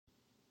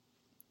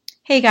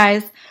Hey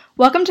guys,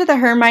 welcome to the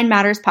Her Mind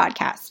Matters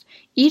podcast.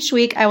 Each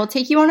week, I will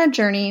take you on a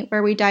journey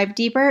where we dive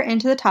deeper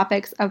into the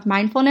topics of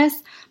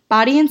mindfulness,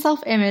 body and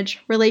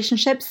self-image,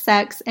 relationships,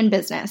 sex, and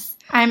business.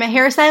 I'm a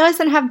hairstylist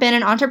and have been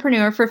an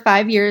entrepreneur for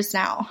 5 years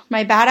now.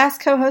 My badass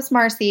co-host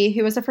Marcy,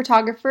 who is a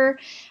photographer,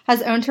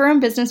 has owned her own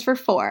business for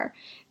 4.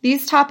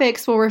 These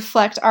topics will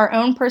reflect our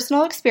own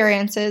personal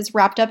experiences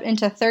wrapped up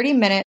into 30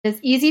 minutes. It's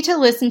easy to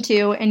listen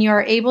to, and you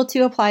are able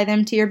to apply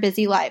them to your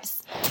busy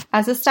lives.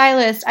 As a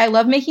stylist, I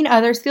love making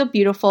others feel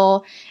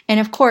beautiful, and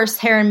of course,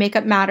 hair and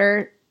makeup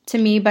matter to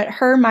me, but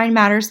her mind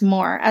matters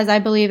more, as I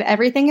believe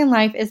everything in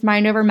life is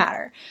mind over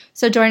matter.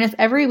 So join us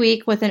every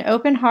week with an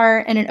open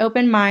heart and an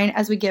open mind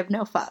as we give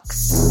no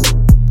fucks.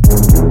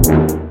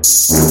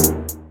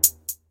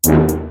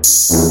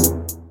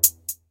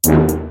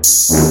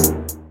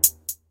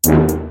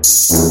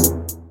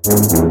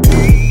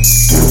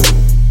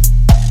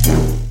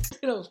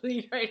 Gonna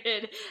lead right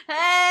in.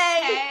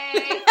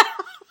 Hey!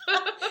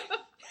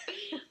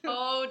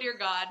 Oh, dear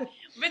God.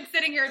 We've been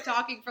sitting here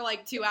talking for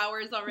like 2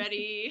 hours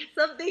already.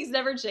 Some things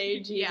never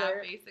change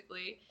either. Yeah,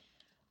 basically.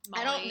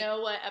 Molly. I don't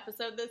know what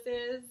episode this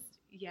is.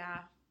 Yeah,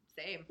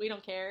 same. We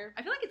don't care.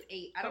 I feel like it's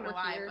 8. I don't know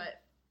why,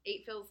 but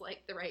 8 feels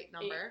like the right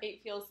number.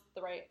 8 feels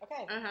the right.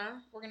 Okay. Uh-huh.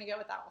 We're going to go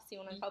with that. We'll see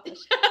when I publish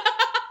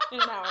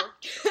in an hour.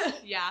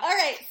 Yeah. All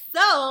right.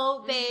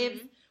 So,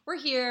 babes, we're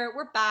here.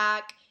 We're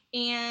back.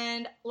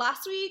 And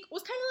last week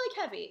was kind of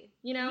like heavy,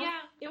 you know? Yeah,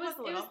 it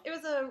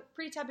was a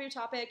pretty taboo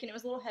topic, and it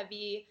was a little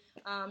heavy.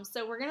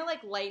 So we're gonna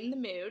like lighten the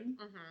mood,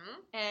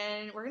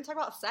 and we're gonna talk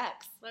about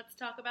sex. Let's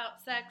talk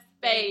about sex,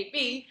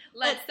 baby.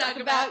 Let's talk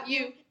about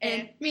you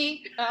and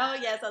me. Oh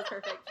yes, that's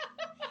perfect.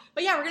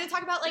 But yeah, we're gonna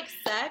talk about like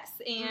sex,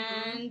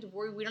 and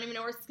we don't even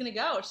know where it's gonna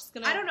go. It's just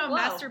gonna. I don't know. Flow.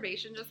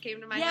 Masturbation just came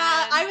to my head.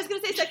 Yeah, I was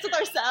gonna say sex with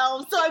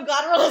ourselves, so I'm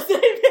glad we're on the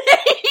same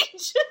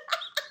page.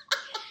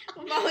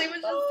 Molly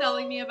was just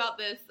telling me about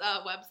this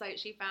website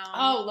she found.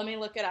 Oh, let me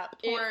look it up.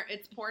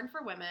 It's porn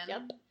for women.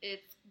 Yep.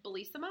 It's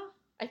Bellissima?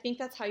 I think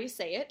that's how you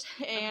say it,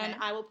 and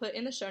I will put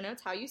in the show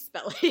notes how you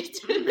spell it.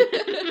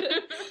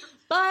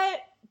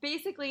 But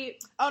basically...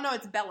 Oh, no,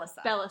 it's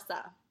Bellissa.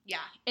 Bellissa. Yeah.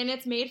 And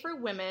it's made for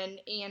women,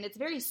 and it's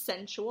very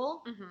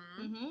sensual.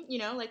 You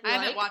know, like... I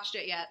haven't watched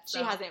it yet. So.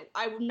 She hasn't.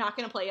 I'm not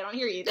going to play it on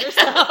here either,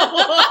 so...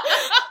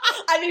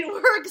 I mean,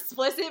 we're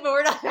explicit, but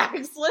we're not that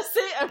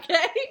explicit,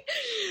 okay?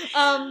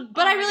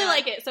 But I really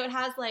like it. So it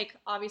has, like,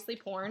 obviously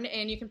porn,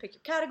 and you can pick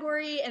your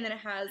category, and then it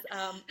has...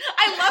 I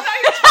love how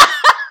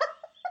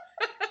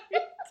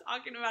you're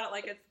talking about it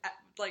like it's,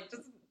 like,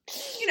 just,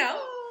 you know,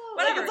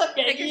 whatever. Like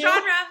pick your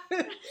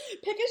genre.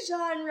 Pick a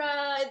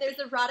genre. There's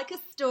erotica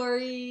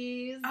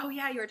stories. Oh,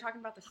 yeah, you were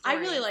talking about the stories. I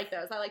really like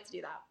those. I like to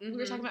do that. We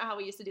were talking about how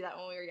we used to do that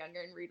when we were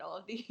younger and read all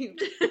of these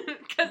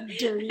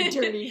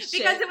dirty shit.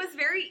 Because it was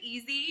very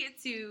easy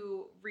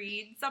to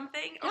read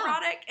something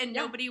erotic, and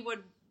nobody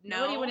would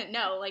know. Nobody wouldn't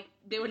know. Like,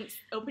 they wouldn't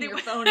open your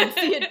phone and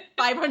see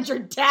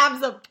 500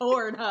 tabs of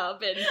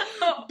Pornhub and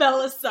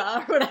Bellissa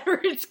or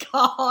whatever it's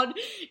called.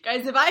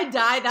 Guys, if I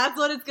die, that's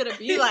what it's going to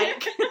be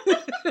like.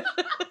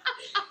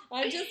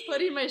 I'm just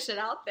putting my shit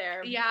out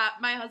there. Yeah,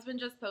 my husband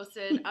just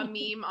posted a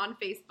meme on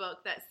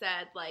Facebook that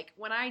said, like,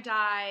 when I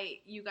die,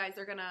 you guys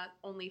are going to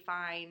only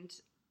find,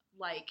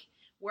 like,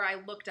 where I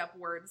looked up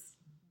words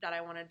that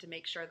I wanted to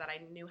make sure that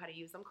I knew how to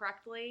use them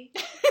correctly.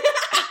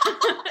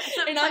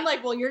 And I'm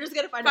like, well, you're just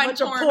going to find a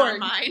bunch of porn on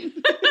mine.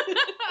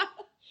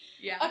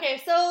 Yeah.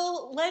 Okay,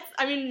 so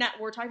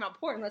we're talking about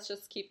porn. Let's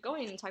just keep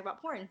going and talk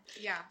about porn.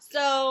 Yeah.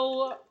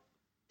 So,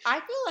 I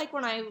feel like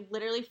when I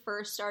literally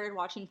first started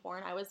watching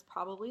porn, I was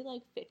probably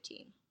like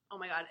 15. Oh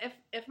my God.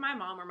 If my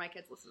mom or my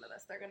kids listen to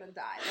this, they're going to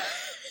die.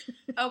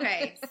 But,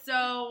 okay,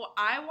 so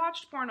I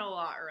watched porn a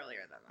lot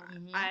earlier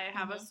than that. I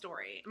have a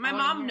story. My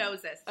mom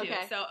knows this too.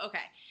 Okay. So, okay.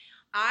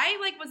 I,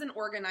 like, was an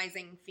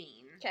organizing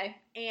fiend. Okay.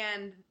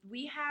 And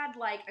we had,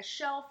 like, a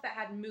shelf that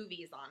had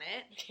movies on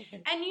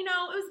it. And, you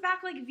know, it was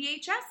back, like,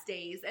 VHS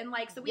days. And,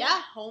 like, so we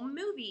had home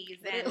movies.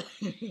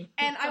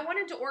 And I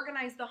wanted to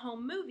organize the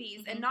home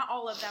movies, and not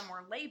all of them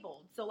were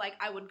labeled. So, like,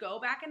 I would go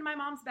back in my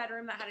mom's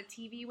bedroom that had a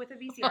TV with a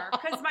VCR.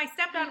 Because my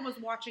stepdad was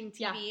watching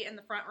TV in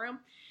the front room.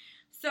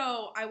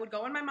 So I would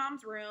go in my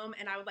mom's room,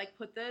 and I would, like,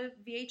 put the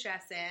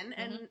VHS in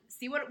and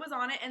see what was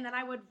on it. And then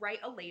I would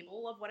write a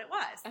label of what it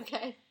was.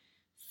 Okay.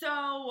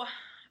 So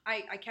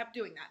I kept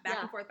doing that,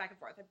 back and forth. I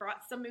brought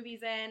some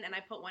movies in, and I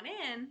put one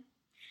in,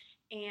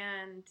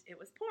 and it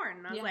was porn.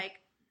 And I was like,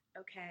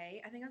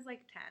 okay. I think I was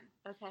like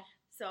 10. Okay.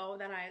 So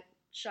then I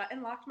shut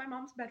and locked my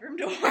mom's bedroom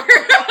door. Because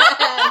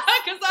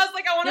I was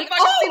like, I want to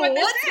fucking see what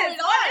this is.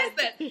 What is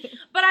this?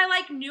 But I,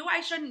 like, knew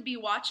I shouldn't be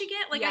watching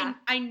it. Like,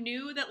 I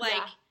knew that,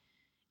 like,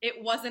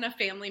 it wasn't a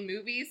family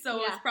movie, so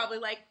it was probably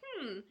like,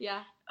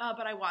 Yeah.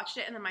 But I watched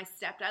it, and then my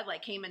stepdad,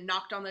 like, came and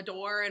knocked on the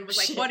door and was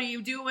like, what are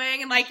you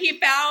doing? And, like, he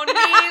found me,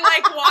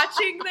 like,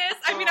 watching this.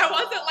 I mean, I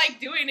wasn't, like,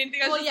 doing anything.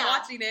 I was just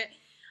watching it.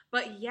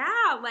 But,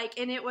 yeah, like,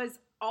 and it was,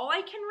 all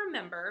I can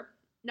remember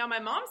Now, my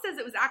mom says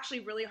it was actually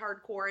really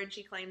hardcore, and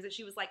she claims that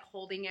she was, like,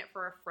 holding it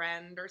for a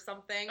friend or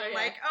something. I'm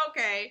like,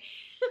 okay.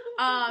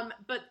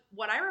 But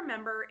what I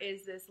remember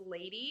is this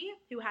lady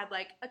who had,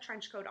 like, a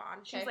trench coat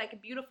on. She was, like,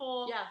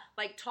 beautiful,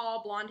 like,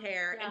 tall, blonde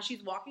hair, and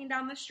she's walking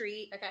down the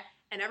street. Okay.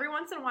 And every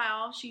once in a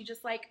while, she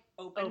just, like,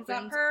 opens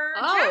up her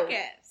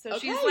jacket. So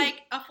she's,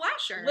 like, a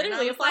flasher.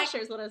 Literally a flasher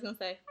is what I was going to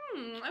say.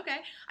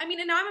 Okay. I mean,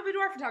 and now I'm a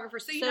boudoir photographer,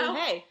 so you know.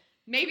 Hey.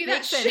 Maybe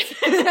that started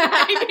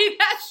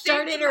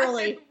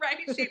early.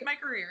 Shaped my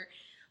career.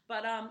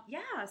 But,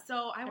 yeah,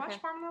 so I watched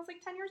porn when I was,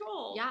 like, 10 years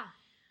old. Yeah.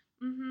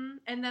 Mm-hmm.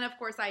 And then, of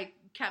course, I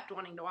kept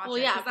wanting to watch it. Well,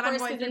 yeah, because then I'm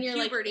going through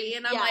puberty, like,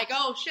 and I'm like,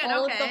 oh, shit,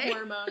 all okay. All of the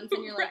hormones,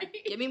 and you're like,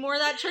 give me more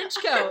of that trench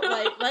coat.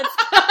 Like, let's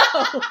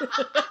go.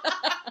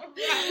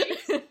 Right.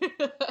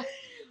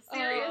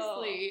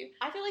 Seriously.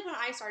 I feel like when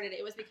I started,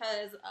 it was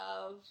because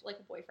of, like,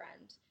 a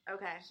boyfriend.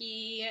 Okay.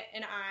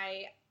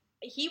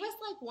 He was,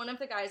 like, one of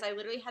the guys I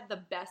literally had the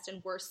best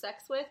and worst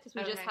sex with because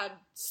we just had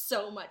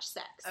so much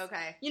sex.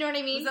 Okay. You know what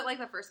I mean? Was it, like,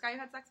 the first guy you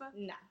had sex with?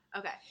 No.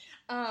 Okay.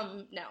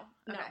 No.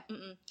 Okay.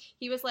 No.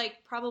 He was,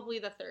 like, probably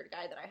the third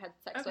guy that I had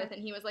sex with,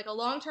 and he was, like, a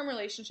long-term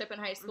relationship in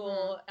high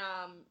school,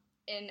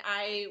 and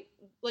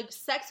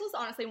sex was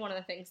honestly one of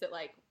the things that,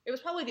 like, it was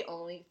probably the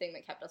only thing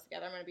that kept us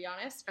together, I'm gonna be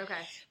honest.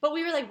 Okay. But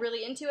we were, like,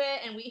 really into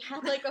it, and we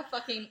had, like, a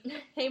fucking,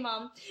 hey,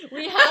 Mom,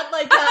 we had,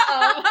 like,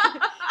 a,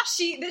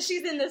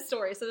 she's in this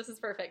story, so this is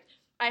perfect.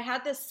 I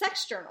had this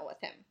sex journal with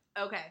him.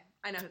 Okay.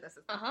 I know who this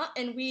is.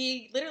 And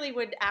we literally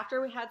would,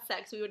 after we had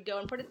sex, we would go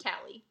and put a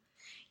tally.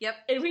 Yep.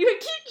 And we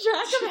would keep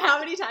track of how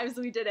many times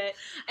we did it.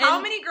 And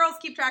how many girls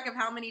keep track of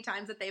how many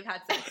times that they've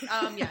had sex?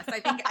 Yes, I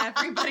think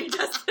everybody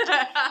does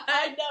that.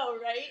 I know,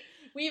 right?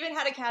 We even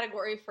had a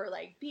category for,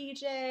 like,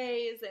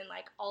 BJs and,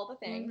 like, all the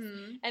things.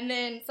 Mm-hmm. And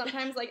then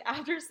sometimes, like,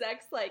 after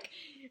sex, like,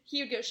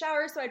 he would go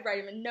shower, so I'd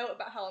write him a note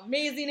about how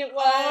amazing it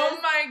was. Oh,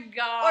 my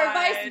God. Or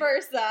vice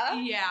versa.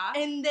 Yeah.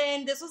 And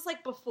then this was,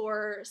 like,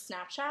 before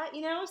Snapchat,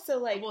 you know? So,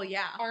 like, well,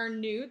 yeah. Our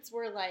nudes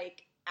were,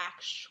 like,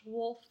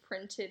 actual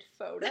printed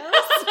photos.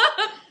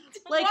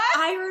 Like, what?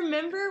 I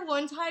remember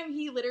one time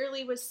he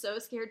literally was so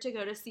scared to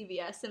go to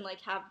CVS and, like,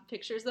 have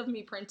pictures of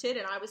me printed,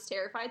 and I was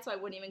terrified, so I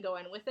wouldn't even go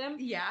in with him.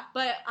 Yeah.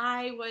 But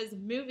I was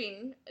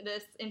moving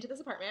into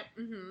this apartment,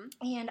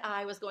 and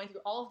I was going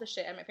through all of the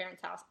shit at my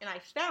parents' house, and I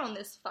found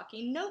this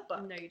fucking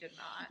notebook. No, you did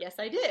not. Yes,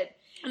 I did.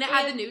 And it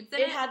had the nudes in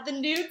it? It had the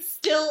nudes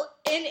still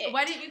in it.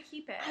 Why didn't you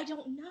keep it? I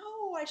don't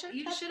know. I should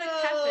have kept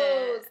kept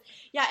it.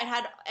 Yeah, it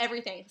had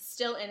everything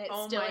still in it,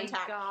 still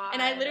intact. God.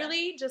 And I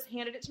literally just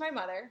handed it to my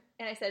mother,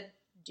 and I said,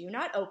 do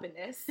not open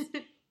this.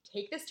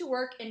 Take this to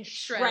work and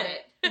shred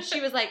it. And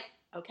she was like,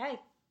 okay.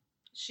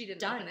 She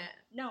didn't done. Open it.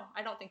 No,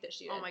 I don't think that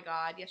she did. Oh my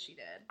God, yes she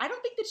did. I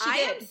don't think that she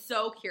did. I am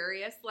so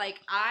curious. Like,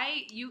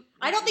 I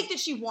don't think that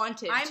she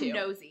wanted to. I'm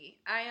nosy.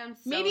 I am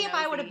so maybe if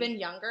nosy. I would have been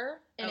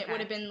younger and it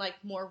would have been,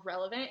 like, more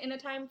relevant in a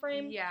time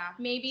frame. Yeah.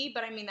 Maybe,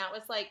 but I mean, that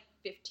was, like,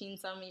 15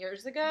 some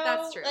years ago.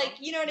 That's true. Like,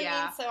 you know what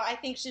I mean? So I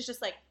think she's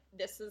just like,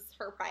 this is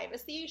her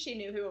privacy. She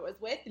knew who it was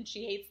with, and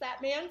she hates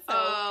that man.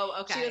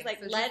 So she was like,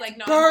 so let's like,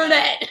 no, burn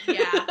it.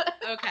 Yeah.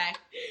 Okay.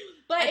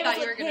 But I it thought was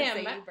you were with going to him.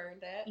 say you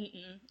burned it.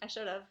 I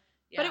should have.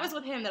 Yeah. But it was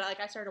with him that I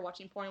started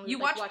watching porn. We you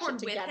would, watched watch porn it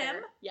together. with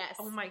him? Yes.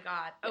 Oh my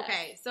God. Yes.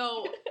 Okay.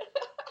 So,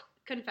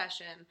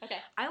 confession. Okay.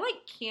 I,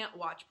 like, can't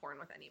watch porn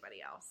with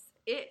anybody else.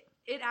 It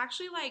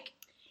actually, like,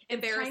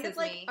 embarrasses kind of,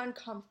 like, me.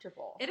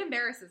 Uncomfortable. It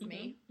embarrasses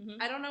me.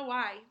 I don't know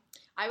why.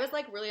 I was,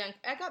 like, really, I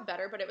got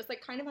better, but it was,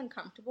 like, kind of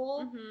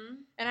uncomfortable.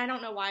 And I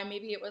don't know why.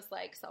 Maybe it was,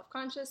 like,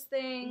 self-conscious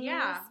things.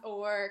 Yeah.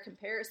 Or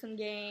comparison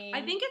game.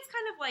 I think it's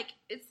kind of, like,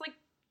 it's, like,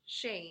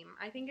 shame.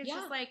 I think it's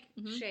just, like,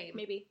 shame.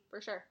 Maybe.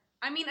 For sure.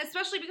 I mean,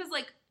 especially because,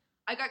 like,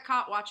 I got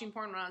caught watching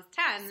porn when I was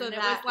 10. So and it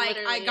was, like,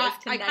 I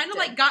kind of,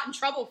 like, got in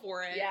trouble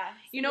for it. Yeah.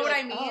 You know what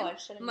I mean? Oh, I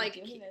shouldn't be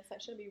doing this. I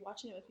shouldn't be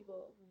watching it with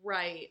people.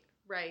 Right.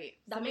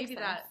 That so makes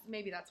sense.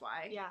 maybe that's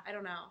why. Yeah. I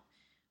don't know.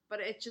 But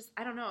it just,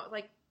 I don't know, it,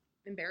 like,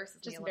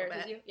 embarrasses me a little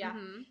bit. You? Yeah.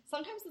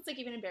 Sometimes it's, like,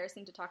 even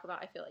embarrassing to talk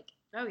about, I feel like.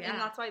 Oh, yeah. And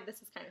that's why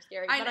this is kind of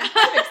scary. But I'm kind of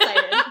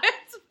excited.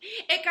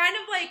 It kind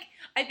of, like,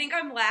 I think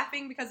I'm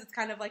laughing because it's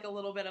kind of, like, a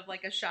little bit of,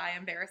 like, a shy,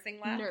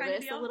 embarrassing laugh. Nervous kind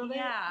of deal. a little bit?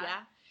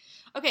 Yeah.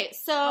 Okay,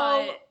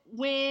 so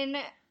when...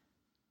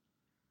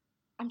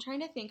 I'm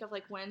trying to think of,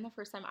 like, when the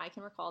first time I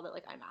can recall that,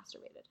 like, I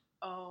masturbated.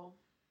 Oh,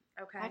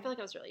 okay. I feel like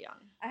I was really young.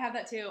 I have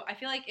that, too. I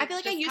feel like I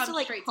used to,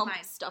 like, hump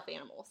stuffed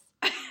animals.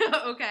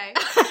 Okay.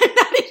 I'm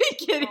not even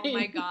kidding. Oh,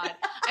 my God.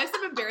 I have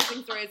some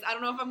embarrassing stories. I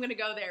don't know if I'm going to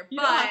go there. You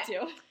but don't have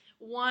to.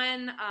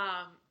 One,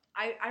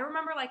 I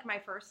remember, like, my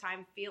first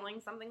time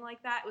feeling something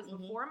like that. It was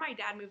before my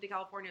dad moved to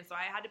California, so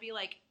I had to be,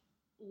 like,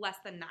 less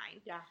than 9.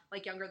 Yeah.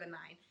 Like, younger than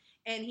 9.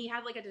 And he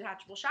had, like, a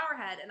detachable shower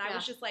head, and I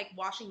was just, like,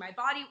 washing my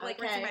body,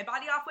 like, rinsing my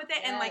body off with it,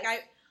 and, like,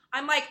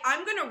 I'm like,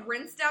 I'm gonna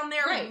rinse down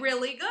there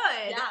really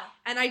good. Yeah.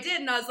 And I did,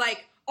 and I was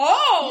like,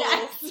 oh!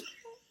 Yes.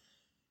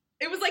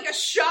 It was like a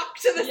shock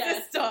to the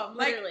system.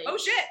 Literally. Like, oh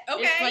shit,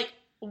 okay. It's like,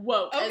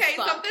 whoa. Okay,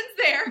 something's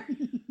there.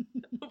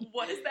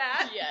 What is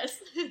that? Yes.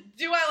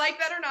 Do I like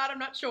that or not? I'm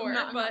not sure.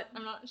 But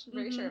I'm not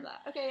very sure of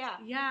that. Okay, yeah.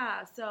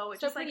 Yeah, so it's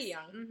so just pretty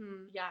like,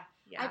 young. Yeah.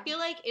 I feel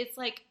like it's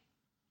like,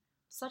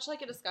 such,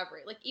 like, a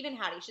discovery. Like, even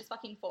Hattie, she's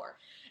fucking 4.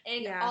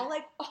 And I'll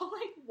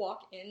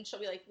walk in, she'll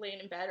be, like, laying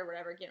in bed or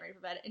whatever, getting ready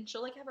for bed, and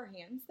she'll, like, have her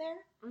hands there,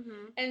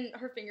 and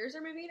her fingers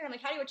are moving, and I'm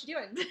like, Hattie, what you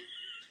doing?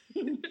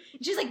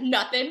 She's like,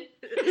 nothing.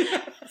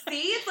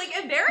 See? It's, like,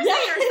 embarrassing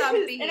or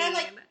something. And I'm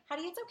like,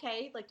 Hattie, it's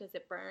okay. Like, does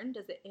it burn?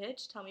 Does it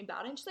itch? Tell me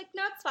about it. And she's like,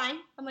 no, it's fine.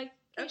 I'm like,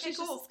 okay, she's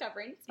just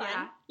discovering. It's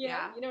fine.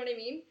 Yeah. You know what I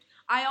mean?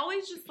 I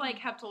always just, like,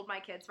 have told my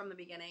kids from the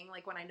beginning,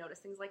 like, when I notice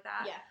things like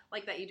that,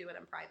 like, that you do it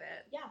in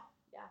private. Yeah.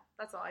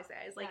 That's all I say.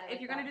 Is like, if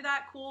you're going to do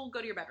that, cool, go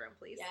to your bedroom,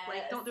 please. Yes.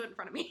 Like, don't do it in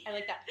front of me. I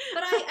like that.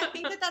 But I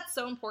think that that's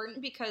so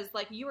important because,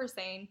 like you were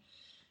saying,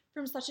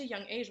 from such a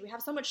young age, we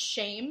have so much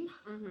shame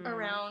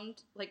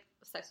around, like,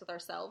 sex with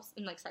ourselves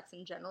and, like, sex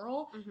in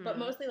general, but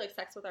mostly, like,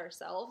 sex with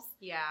ourselves.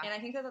 Yeah. And I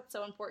think that that's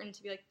so important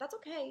to be like, that's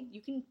okay.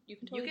 You can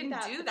totally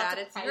do that.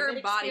 It's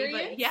your body,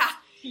 but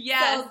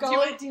so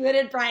go do it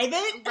in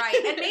private. Right.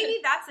 And maybe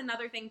that's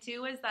another thing,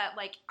 too, is that,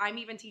 like, I'm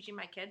even teaching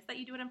my kids that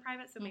you do it in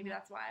private, so maybe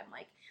that's why I'm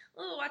like,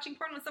 oh, watching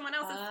porn with someone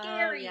else is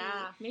scary.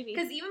 Yeah, maybe.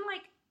 Because even,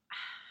 like,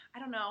 I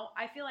don't know,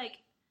 I feel like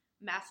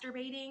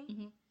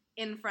masturbating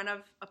in front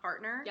of a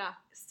partner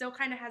still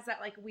kind of has that,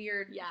 like,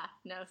 weird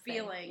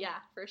feeling. Yeah,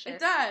 for sure. It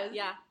does.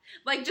 Yeah.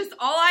 Like, just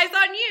all eyes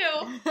on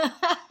you.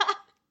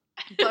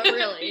 But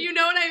really. You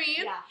know what I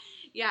mean? Yeah.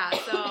 Yeah,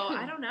 so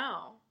I don't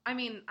know. I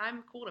mean,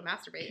 I'm cool to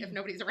masturbate if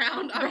nobody's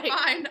around. I'm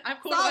fine. I'm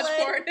cool to watch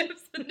porn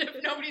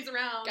if nobody's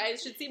around.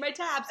 Guys should see my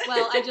tabs.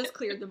 Well, I just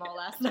cleared them all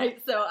last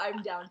night, so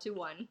I'm down to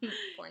 1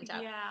 porn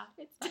tab. Yeah.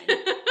 It's fine.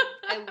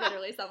 I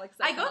literally sound like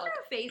I go through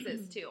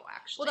phases, too,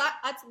 actually. Well,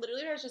 that's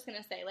literally what I was just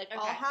going to say. Like,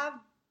 I'll have...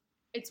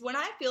 It's when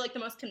I feel, like, the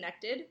most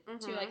connected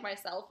to, like,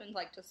 myself and,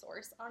 like, to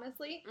source,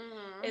 honestly,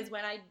 is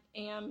when I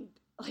am,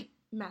 like,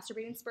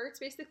 masturbating spurts,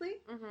 basically.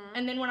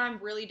 And then when I'm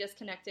really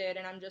disconnected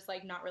and I'm just,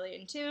 like, not really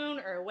in tune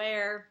or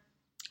aware...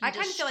 I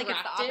kind of feel like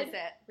it's the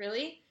opposite.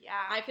 Really? Yeah.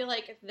 I feel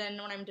like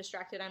then when I'm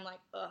distracted, I'm like,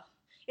 ugh.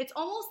 It's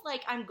almost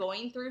like I'm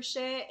going through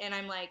shit and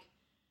I'm like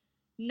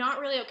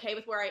not really okay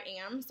with where I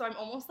am. So I'm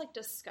almost like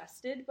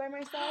disgusted by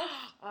myself.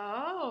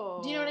 Oh.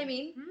 Do you know what I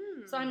mean?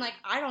 So I'm like,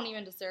 I don't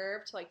even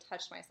deserve to like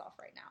touch myself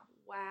right now.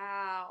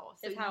 Wow.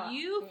 So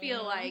you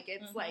feel like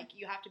it's like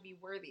you have to be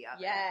worthy of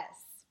it.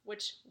 Yes.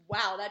 Which,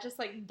 wow, that just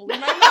like blew my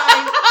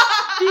mind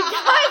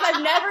because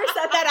I've never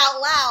said that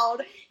out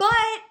loud. But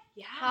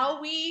how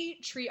we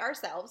treat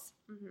ourselves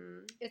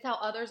is how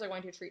others are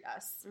going to treat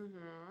us.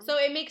 So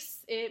it makes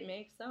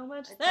so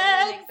much sense.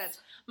 Totally makes sense.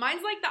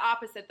 Mine's like the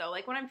opposite though.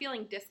 Like when I'm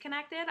feeling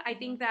disconnected, I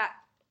think that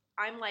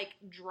I'm like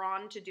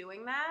drawn to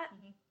doing that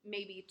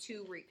maybe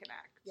to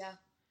reconnect. Yeah.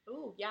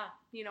 Ooh, yeah.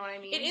 You know what I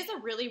mean? It is a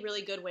really,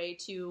 really good way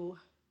to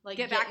like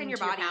get back in your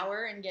body,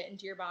 power and get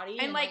into your body,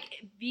 and like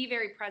be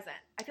very present.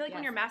 I feel like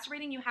when you're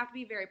masturbating, you have to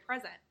be very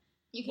present.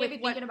 You can't be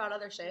thinking about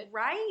other shit.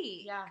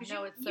 Right. Yeah.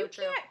 No, it's so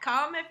true. You can't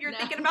come if you're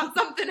thinking about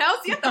something else.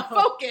 You have to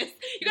focus.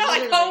 You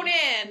gotta like hone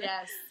in.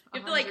 Yes. 100%. You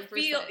have to like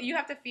feel. You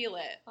have to feel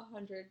it.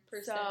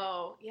 100%.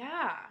 So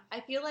yeah,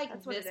 I feel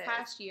like this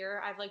past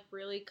year I've like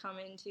really come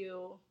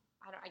into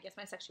I guess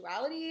my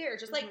sexuality or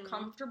just like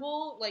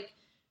comfortable like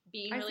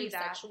being really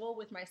sexual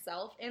with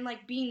myself and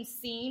like being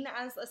seen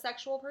as a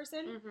sexual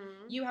person.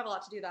 You have a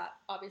lot to do that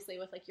obviously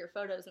with like your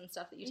photos and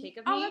stuff that you take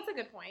of me. Oh, that's a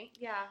good point.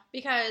 Yeah.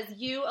 Because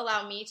you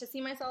allow me to see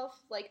myself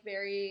like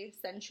very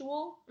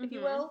sensual, if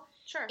you will.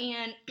 Sure.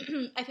 And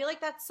I feel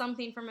like that's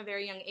something from a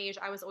very young age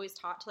I was always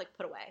taught to like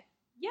put away.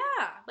 Yeah,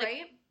 like,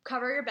 right?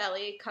 Cover your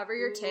belly, cover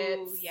your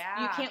tits.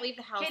 Yeah. You can't leave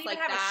the house can't like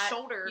even have that. A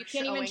shoulder you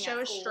can't even show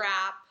a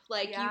strap.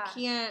 Like you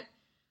can't.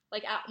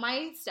 Like,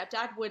 my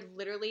stepdad would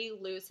literally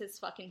lose his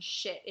fucking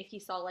shit if he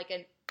saw, like,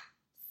 a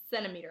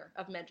centimeter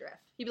of midriff.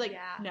 He'd be like,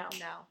 no.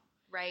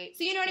 Right.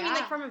 So, you know what I mean?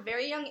 Like, from a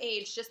very young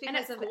age, just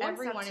because of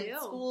everyone in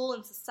school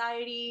and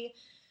society,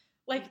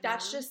 like,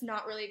 that's just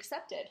not really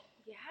accepted.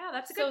 Yeah,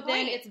 that's a good point. So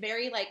then it's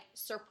very, like,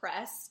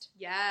 suppressed.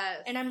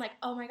 Yes. And I'm like,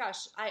 oh my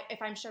gosh,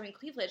 if I'm showing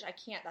cleavage, I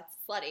can't, that's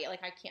slutty.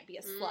 Like, I can't be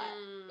a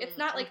slut. It's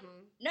not like,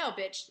 no,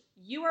 bitch,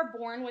 you are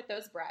born with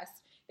those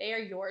breasts. They are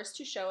yours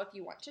to show if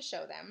you want to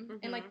show them.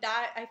 And, like,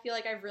 that, I feel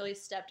like I've really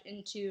stepped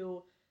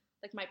into,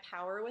 like, my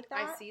power with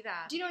that. I see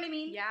that. Do you know what I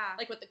mean? Yeah.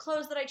 Like, with the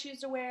clothes that I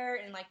choose to wear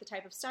and, like, the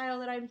type of style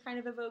that I'm kind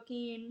of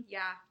evoking.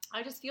 Yeah.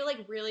 I just feel, like,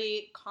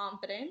 really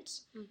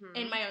confident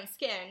in my own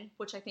skin,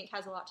 which I think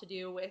has a lot to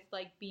do with,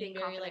 like, being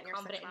very, like,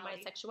 confident in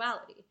my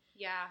sexuality.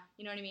 Yeah.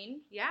 You know what I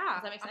mean? Yeah.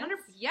 Does that make sense?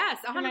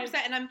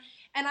 100%.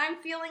 And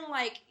I'm feeling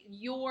like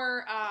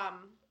you're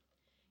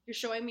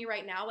showing me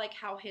right now, like,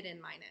 how hidden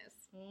mine is.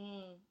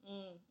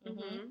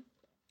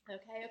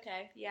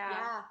 Okay.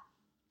 Yeah.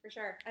 For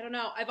sure. I don't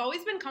know. I've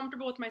always been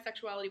comfortable with my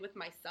sexuality with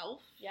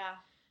myself. Yeah.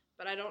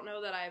 But I don't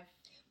know that I've...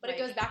 But it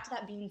goes back to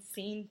that being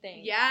seen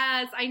thing.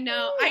 Yes, I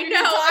know. Ooh,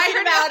 I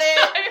heard about it.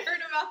 I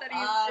heard about that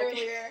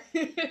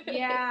earlier.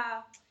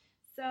 Yeah.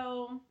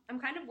 So I'm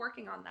kind of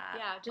working on that.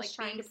 Yeah, just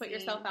like trying to put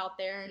yourself out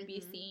there and be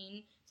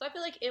seen. So I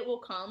feel like it will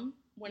come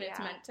when it's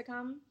meant to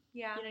come.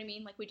 Yeah. You know what I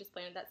mean? Like we just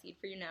planted that seed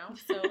for you now.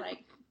 So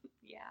like...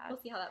 Yeah. We'll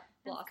see how that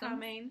blossoms. It's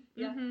coming.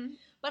 Yeah.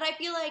 But I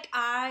feel like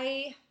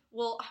I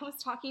Well, I was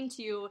talking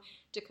to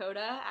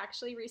Dakota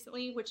actually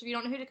recently, which if you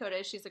don't know who Dakota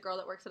is, she's a girl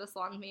that works at a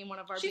salon with me in one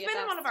of our She's BFFs.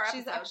 been in one of our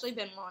episodes. She's actually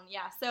been one,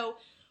 yeah. So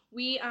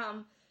we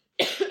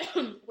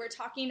we're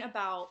talking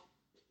about,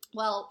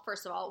 well,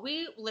 first of all,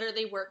 we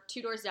literally work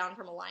 2 doors down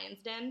from a Lion's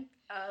Den.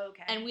 Oh,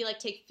 okay. And we, like,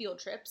 take field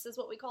trips is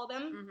what we call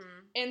them. Mm-hmm.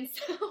 And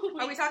so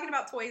are we talking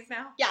about toys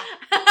now? Yeah.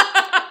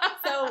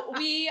 So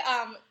we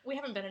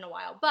haven't been in a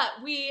while, but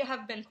we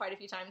have been quite a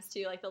few times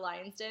to, like, the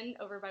Lion's Den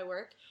over by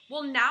work.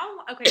 Well, now,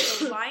 okay,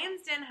 so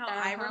Lion's Den, how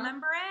I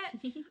remember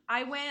it,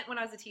 I went when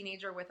I was a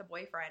teenager with a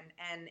boyfriend,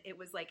 and it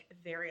was, like,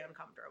 very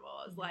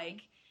uncomfortable. It was,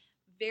 like,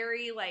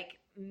 very, like,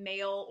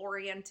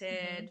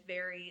 male-oriented,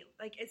 very,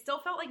 like, it still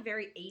felt, like,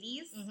 very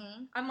 80s.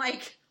 Mm-hmm. I'm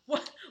like,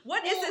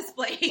 what is this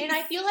place? And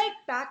I feel like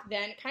back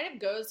then, it kind of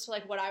goes to,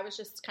 like, what I was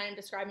just kind of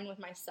describing with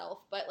myself,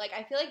 but, like,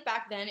 I feel like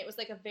back then it was,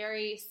 like, a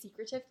very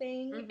secretive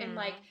thing, and,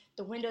 like,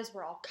 the windows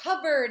were all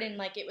covered, and,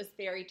 like, it was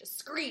very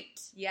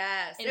discreet.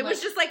 Yes. And it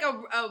was just, like,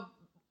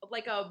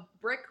 a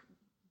brick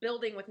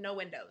building with no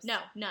windows. No,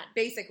 none.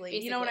 Basically.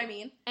 You know what I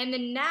mean? And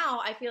then now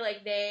I feel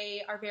like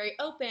they are very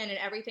open and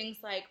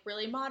everything's like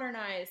really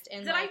modernized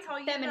and Did like I tell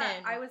you feminine.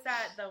 that I was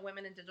at the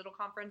Women in Digital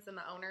Conference and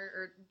the owner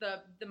or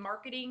the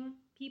marketing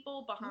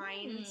people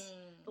behind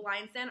the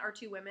Lion's Den are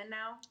 2 women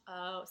now?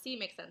 Oh, see, it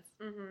makes sense.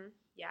 Mm-hmm.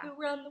 Yeah. Who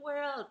run the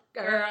world?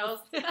 Girls.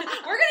 We're going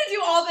to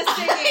do all the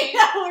singing.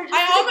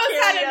 I almost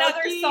had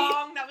another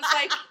song that was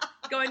like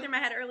going through my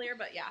head earlier,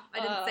 but yeah,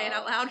 I didn't say it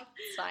out loud.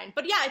 It's fine.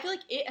 But yeah, I feel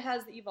like it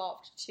has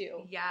evolved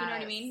too. Yeah. You know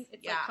what I mean?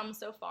 It's like come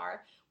so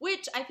far,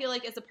 which I feel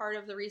like is a part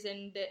of the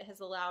reason that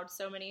has allowed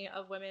so many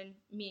of women,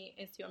 me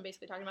is who I'm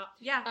basically talking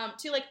about,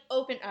 to like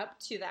open up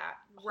to that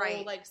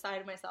whole like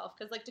side of myself.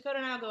 Because like Dakota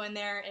and I will go in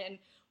there and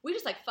we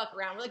just, like, fuck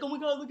around. We're like, oh, my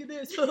God, look at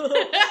this. You know what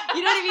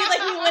I mean? Like,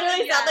 we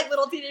literally sound like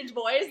little teenage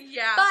boys.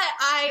 Yeah. But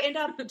I end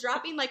up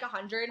dropping, like,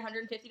 $100,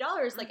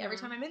 $150, like, every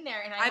time I'm in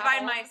there. And I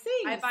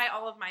buy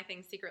all of my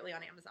things secretly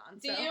on Amazon.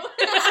 Do you?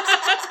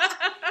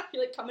 You,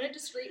 like, come in a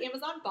discreet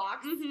Amazon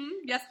box. Mm-hmm.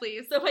 Yes,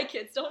 please. So my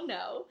kids don't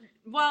know.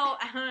 Well,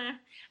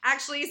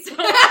 actually, so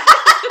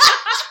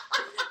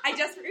I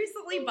just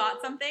recently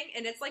bought something,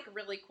 and it's, like,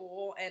 really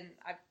cool. And,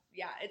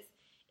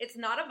 it's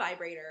not a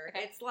vibrator.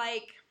 Okay.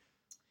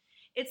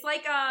 It's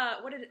like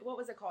what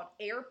was it called?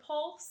 Air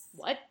Pulse.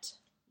 What?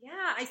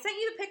 Yeah, I sent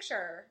you the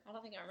picture. I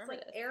don't think I remember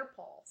this. This. Air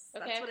Pulse.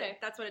 Okay,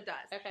 that's what it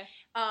does. Okay.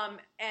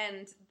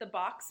 And the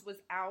box was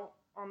out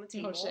on the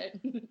table. Oh shit.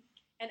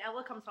 And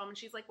Ella comes home and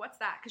she's like, "What's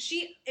that?" Because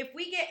if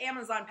we get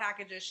Amazon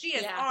packages, she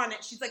is on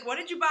it. She's like, "What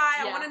did you buy?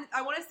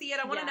 I want to see it.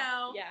 I want to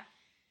know." Yeah.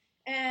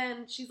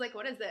 And she's like,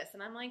 "What is this?"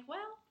 And I'm like,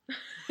 "Well."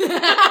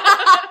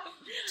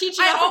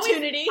 Teaching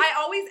opportunity. I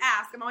always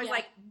ask. I'm always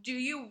like, "Do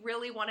you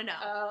really want to know?"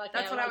 Oh, okay,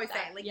 that's what I always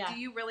say. Like, do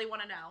you really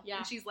want to know? Yeah.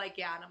 And she's like,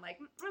 "Yeah." And I'm like,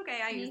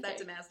 "Okay, I use that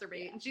to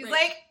masturbate." Yeah. And she's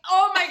like,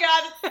 "Oh my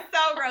God, it's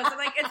so gross." I'm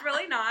like, "It's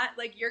really not.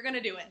 Like, you're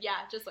gonna do it. Yeah,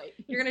 just wait.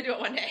 You're gonna do it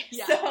one day."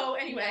 Yeah. So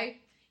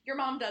anyway, your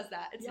mom does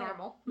that. It's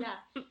normal. Yeah.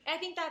 And I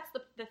think that's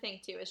the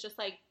thing too. It's just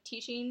like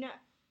teaching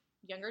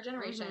younger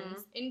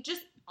generations and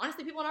just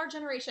honestly people in our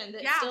generation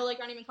that still like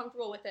aren't even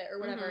comfortable with it or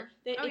whatever.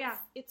 That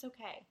it's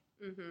okay.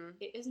 Mm-hmm.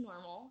 It is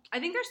normal.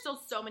 I think there's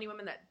still so many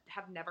women that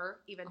have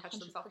never even touched 100%.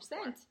 Themselves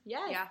before.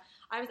 Yes. Yeah.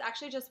 I was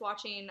actually just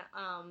watching,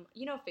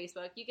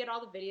 Facebook. You get all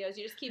the videos.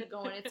 You just keep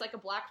going. It's like a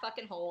black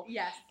fucking hole.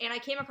 Yes. And I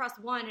came across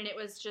one, and it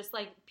was just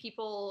like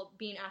people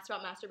being asked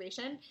about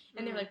masturbation,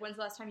 and they were like, "When's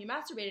the last time you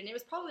masturbated?" And it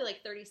was probably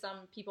like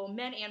 30-some people,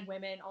 men and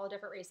women, all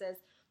different races.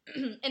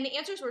 And the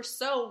answers were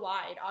so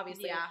wide,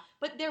 obviously. Yeah.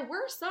 But there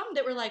were some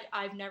that were like,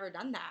 "I've never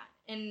done that."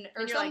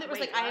 Or some that was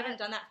like, "I haven't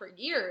done that for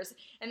years."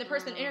 And the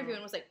person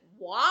interviewing was like,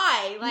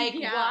 "Why? Like,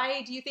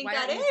 why do you think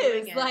that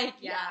is?" Like,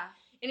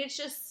 And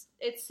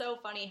it's so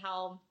funny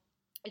how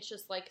it's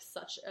just like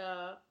such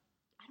a,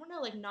 I don't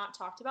know, like not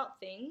talked about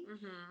thing.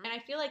 Mm-hmm. And I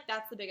feel like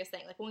that's the biggest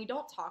thing. Like when we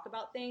don't talk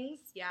about things,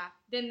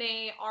 then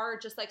they are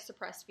just like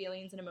suppressed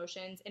feelings and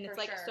emotions. And it's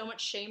like so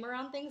much shame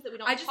around things that we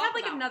don't talk about. I just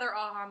had like another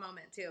aha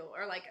moment too.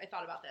 Or like I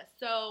thought about this.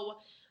 So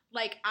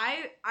like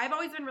I've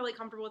always been really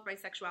comfortable with my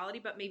sexuality,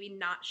 but maybe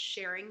not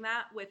sharing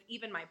that with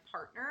even my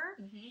partner.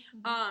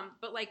 Mm-hmm.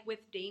 But like with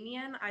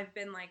Damien, I've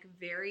been like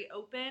very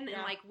open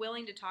and like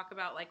willing to talk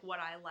about like what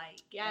I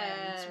like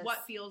and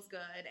what feels good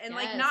and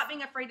like not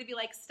being afraid to be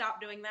like,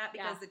 stop doing that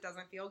because it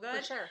doesn't feel good.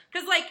 For sure.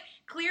 Because like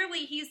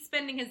clearly he's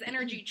spending his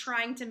energy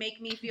trying to make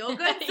me feel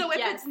good. So if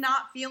it's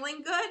not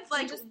feeling good,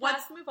 like just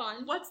move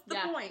on. What's the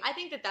point? I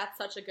think that's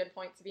such a good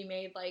point to be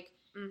made. Like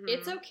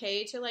it's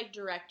okay to like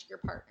direct your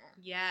partner.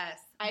 Yes.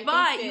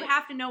 But you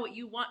have to know what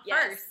you want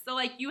first. So,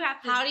 like, you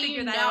have to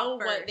figure that out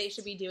first. What they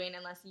should be doing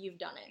unless you've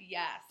done it.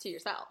 Yes. To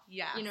yourself.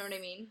 Yes. You know what I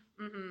mean?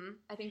 Mm-hmm.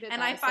 I think that.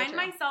 And I find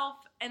myself,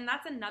 and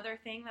that's another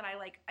thing that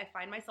I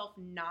find myself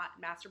not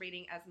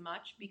masturbating as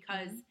much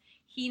because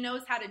he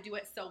knows how to do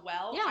it so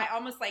well. Yeah. I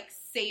almost like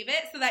save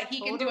it so that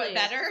he can do it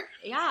better.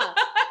 Yeah.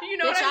 You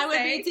know what I'm saying? I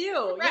would be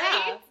too. Right?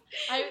 Yeah.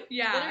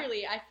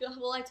 Literally, I feel,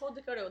 well, I told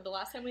Dakota the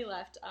last time we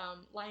left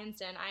Lion's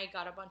Den, I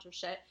got a bunch of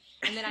shit,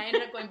 and then I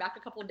ended up going back a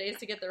couple of days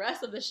to get the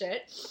rest of the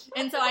shit,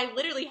 and so I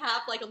literally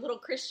have, like, a little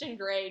Christian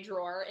Grey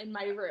drawer in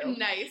my room.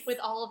 Nice. With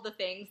all of the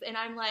things, and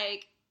I'm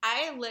like,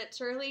 I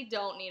literally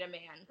don't need a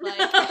man. Like,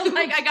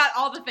 like, I got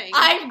all the things.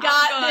 I've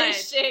got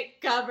this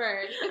shit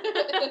covered.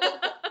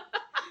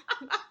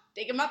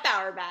 Taking my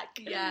power back.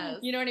 Yes.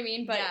 You know what I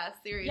mean? But yeah,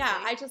 seriously.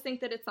 Yeah, I just think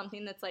that it's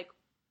something that's like,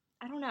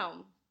 I don't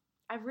know.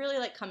 I've really,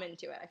 like, come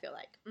into it, I feel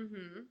like.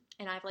 Mm-hmm.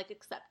 And I've, like,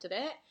 accepted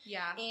it.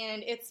 Yeah.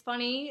 And it's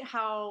funny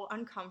how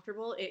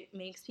uncomfortable it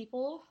makes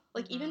people.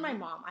 Like, even my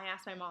mom. I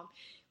asked my mom.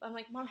 I'm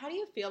like, Mom, how do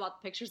you feel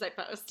about the pictures I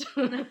post?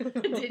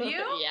 Did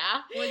you?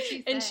 Yeah. What'd she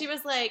say? And she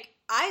was like,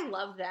 I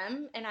love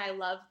them, and I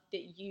love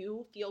that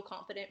you feel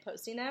confident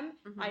posting them.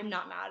 Mm-hmm. I'm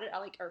not mad at,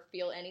 like, or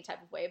feel any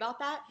type of way about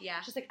that.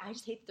 Yeah. She's like, I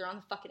just hate that they're on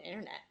the fucking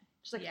internet.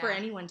 She's like, for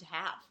anyone to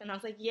have. And I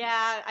was like,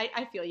 yeah,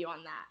 I feel you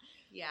on that.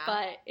 Yeah.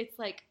 But it's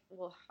like,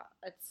 well,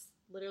 it's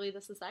literally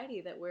the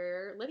society that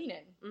we're living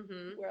in.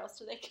 Mm-hmm. Where else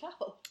do they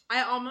go?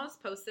 I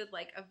almost posted,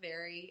 like, a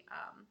very,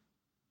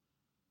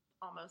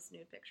 almost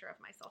nude picture of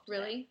myself today.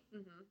 Really?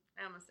 Mm-hmm.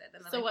 I almost did.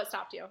 And then So what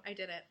stopped you? I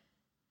did it.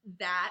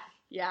 That.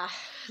 Yeah.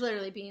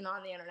 Literally being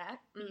on the internet.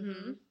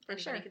 Mm-hmm. For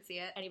sure. Anybody could see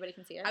it. Anybody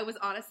can see it. I was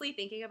honestly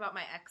thinking about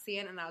my ex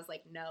seeing, and I was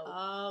like, no.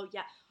 Oh,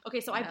 yeah.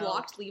 Okay, so I No.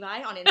 blocked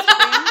Levi on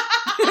Instagram.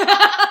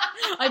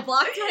 I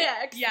blocked my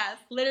ex. Yes.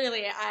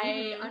 Literally,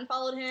 I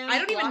unfollowed him. I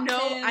don't even know.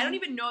 him. I don't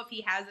even know if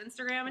he has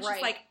Instagram. It's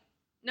just like,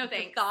 no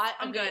thanks. The thought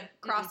I'm of good. it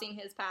crossing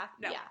his path.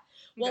 No. Yeah.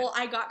 I'm Well,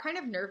 I got kind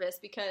of nervous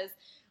because,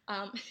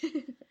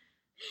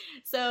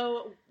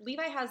 so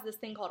Levi has this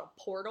thing called a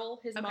portal.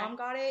 His mom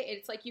got it.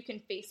 It's like you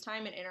can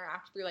FaceTime and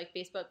interact through, like,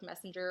 Facebook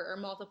Messenger or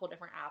multiple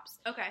different apps.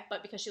 Okay.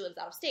 But because she lives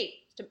out of state,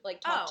 to, like,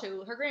 talk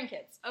to her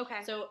grandkids.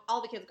 Okay. So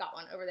all the kids got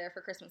one over there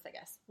for Christmas, I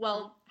guess.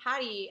 Well,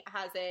 Hattie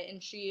has it,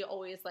 and she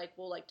always, like,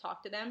 will, like,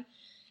 talk to them.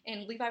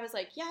 And Levi was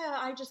like, yeah,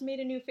 I just made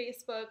a new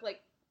Facebook.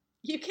 Like,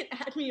 you can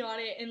add me on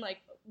it and, like,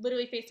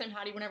 literally FaceTime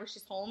Hattie whenever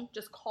she's home.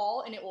 Just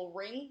call, and it will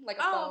ring like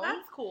a phone. Oh,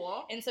 that's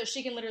cool. And so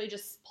she can literally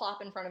just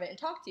plop in front of it and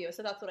talk to you.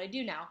 So that's what I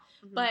do now.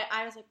 Mm-hmm. But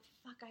I was like,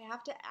 fuck, I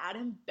have to add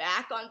him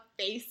back on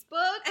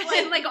Facebook?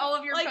 And, like, all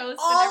of your like,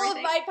 posts all and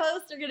everything. of my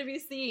posts are going to be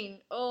seen.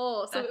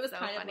 Oh, so That's it was so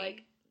kind funny. of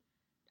like,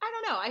 I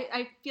don't know.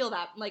 I feel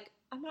that. Like,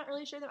 I'm not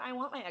really sure that I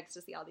want my ex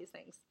to see all these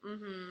things.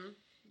 Mm-hmm.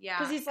 Yeah.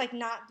 Because he's, like,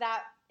 not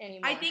that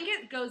anymore. I think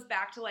it goes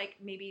back to, like,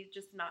 maybe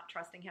just not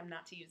trusting him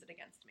not to use it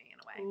against me in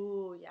a way.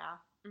 Ooh, yeah.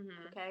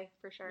 Mm-hmm. Okay,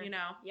 for sure. You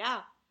know?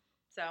 Yeah.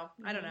 So,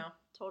 I don't know.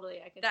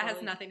 Totally. I can That totally...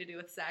 has nothing to do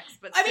with sex,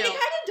 but I still. mean, it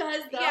kind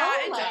of does, though.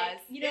 Yeah, it like, does.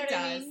 You know It what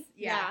I does. mean?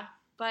 Yeah.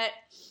 But,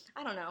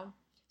 I don't know.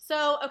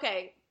 So,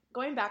 okay,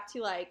 going back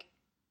to, like,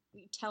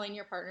 telling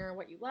your partner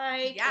what you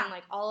like and,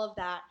 like, all of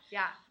that.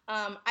 Yeah.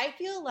 I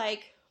feel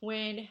like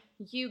when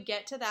you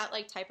get to that,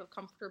 like, type of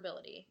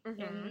comfortability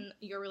in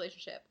your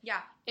relationship,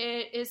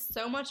 it is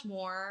so much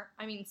more.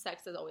 I mean,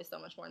 sex is always so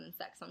much more than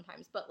sex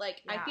sometimes, but,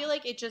 like, I feel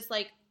like it just,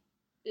 like,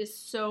 is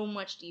so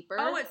much deeper.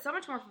 Oh, it's so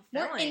much more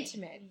fulfilling. More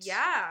intimate.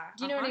 Yeah.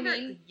 Do you know what I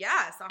mean?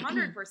 Yes,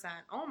 100%.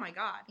 Oh, my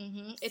God.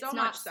 Mm-hmm. It's So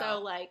not much so.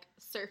 like,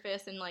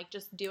 surface and, like,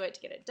 just do it to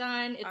get it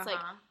done. It's like,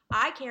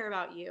 I care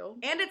about you.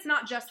 And it's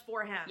not just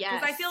for him. Yes.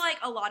 Because I feel like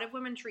a lot of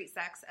women treat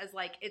sex as,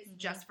 like, it's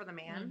just for the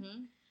man.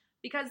 Mm-hmm.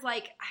 Because,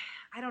 like,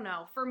 I don't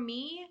know. For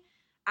me,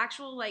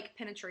 actual, like,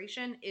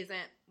 penetration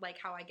isn't, like,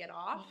 how I get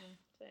off. Mm-hmm.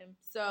 Same.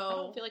 So I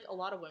don't feel like a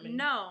lot of women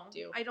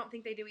do. I don't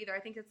think they do either. I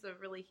think it's a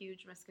really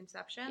huge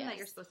misconception that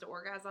you're supposed to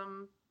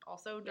orgasm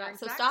also during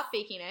so sex. stop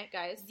faking it,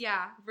 guys.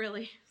 Yeah,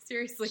 really.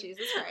 Seriously.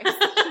 Jesus Christ.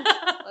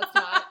 Let's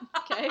not.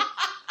 Okay.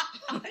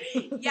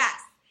 Yes.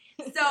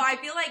 So I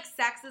feel like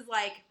sex is,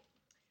 like,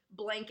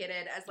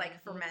 blanketed as,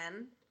 like, for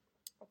men.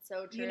 That's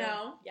so true. You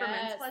know? Yes. For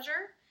men's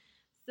pleasure.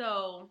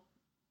 So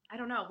I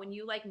don't know. When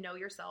you, like, know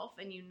yourself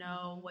and you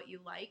know what you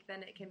like,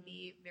 then it can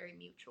be very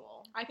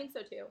mutual. I think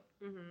so, too.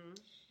 Mm-hmm.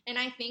 And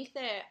I think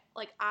that,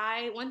 like,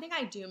 one thing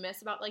I do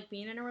miss about, like,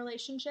 being in a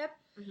relationship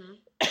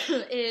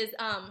is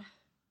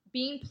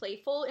being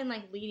playful and,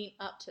 like, leading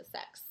up to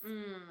sex.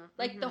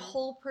 Like, the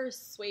whole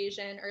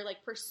persuasion or, like,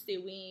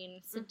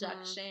 pursuing,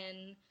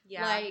 seduction,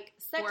 like,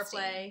 sexting.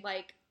 Foreplay.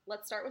 Like,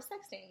 let's start with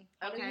sexting.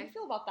 How do you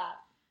feel about that?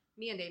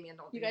 Me and Damien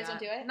don't do You guys that.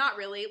 don't do it? Not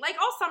really. Like,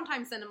 I'll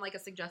sometimes send him, like, a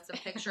suggestive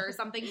picture or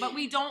something, but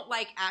we don't,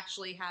 like,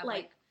 actually have,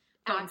 like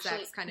phone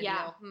sex kind of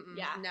deal. Mm-mm.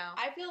 Yeah. No.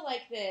 I feel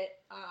like that,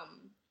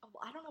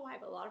 I don't know why,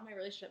 but a lot of my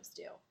relationships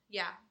do.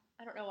 Yeah.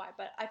 I don't know why,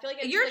 but I feel like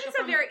it's you're like just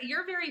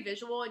you're very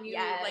visual and you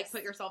like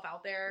put yourself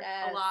out there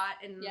a lot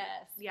and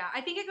yeah.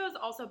 I think it goes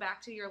also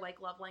back to your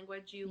like love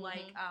language. You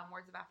like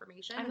words of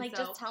affirmation. I'm like,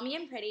 just tell me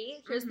I'm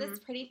pretty. Here's this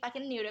pretty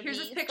fucking nude of me. Here's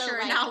this picture.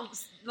 So,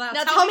 like,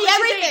 now tell me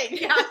everything.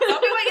 Yeah,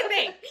 tell me what you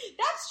think.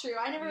 That's true.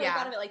 I never really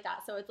thought of it like that.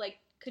 So it's like,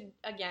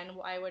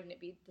 why wouldn't it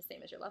be the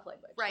same as your love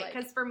language? Right, like,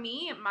 because for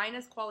me, mine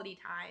is quality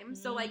time.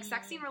 So, like,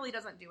 sexting really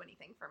doesn't do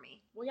anything for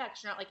me. Well, yeah,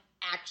 because you're not, like,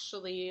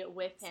 actually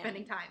with him.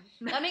 Spending time.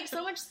 That makes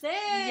so much sense.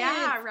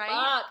 Yeah, right?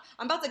 Fuck.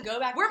 I'm about to go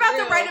back We're about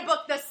to write a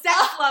book, The Sex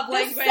Love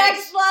Language. The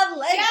Sex Love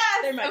Language.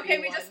 Yes! They're my Okay,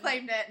 we just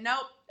claimed it.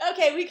 Nope.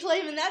 Okay, we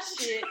claiming that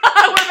shit.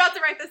 We're about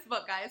to write this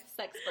book, guys.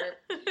 Sexpert.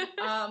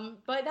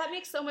 But that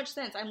makes so much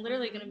sense. I'm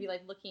literally going to be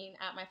like looking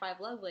at my 5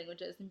 love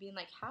languages and being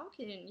like, how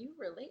can you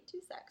relate to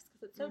sex?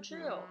 Because it's so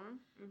true.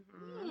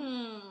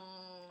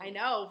 I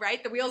know,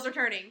 right? The wheels are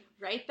turning.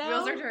 Right, though?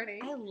 Wheels are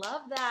turning. I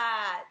love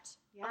that.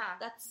 Yeah. Oh,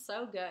 that's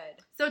so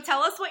good. So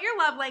tell us what your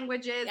love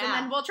language is, and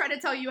then we'll try to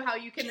tell you how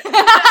you can turn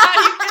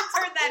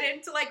that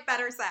into, like,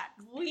 better sex.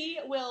 We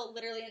will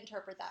literally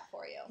interpret that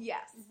for you.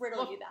 Yes.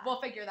 Riddle you that. We'll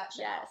figure that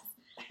shit out.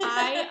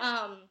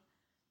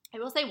 I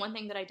will say one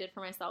thing that I did for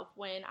myself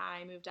when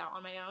I moved out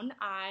on my own.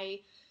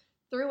 I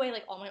threw away,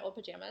 like, all my old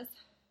pajamas.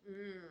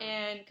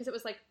 And because it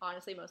was like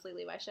honestly mostly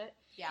Levi shit,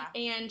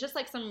 and just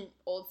like some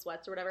old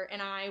sweats or whatever,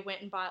 and I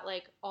went and bought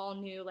like all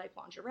new like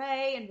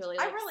lingerie and really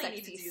like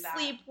sexy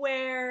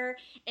sleepwear,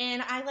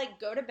 and I like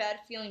go to bed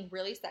feeling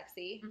really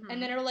sexy,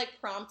 and then it'll like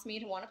prompt me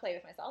to want to play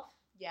with myself,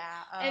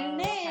 and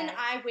then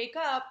I wake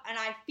up and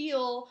I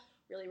feel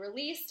really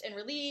released and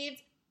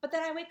relieved. But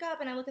then I wake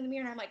up and I look in the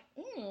mirror and I'm like,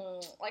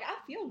 like I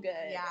feel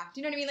good. Yeah. Do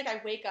you know what I mean? Like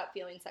I wake up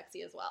feeling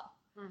sexy as well,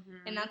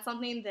 and that's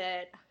something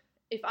that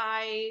if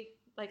I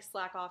like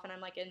slack off and I'm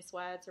like in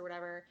sweats or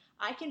whatever,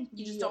 I can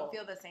You just don't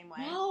feel the same way.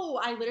 No,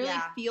 I literally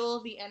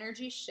feel the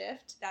energy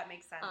shift. That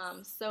makes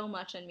sense. So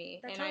much in me.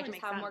 That and totally I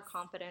just have more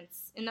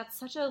confidence. And that's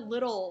such a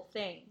little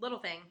thing.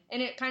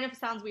 And it kind of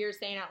sounds weird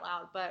saying out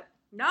loud, but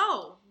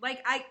no,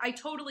 like I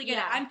totally get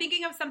it. I'm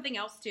thinking of something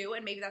else too,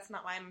 and maybe that's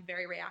not why I'm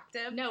very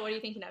reactive. No, what are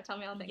you thinking of? Tell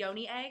me all things.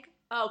 Yoni egg.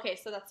 Oh, okay,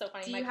 so that's so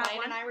funny. My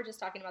client and I were just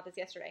talking about this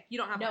yesterday. You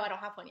don't have one? No, I don't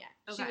have one yet.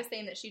 Okay. She was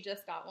saying that she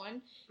just got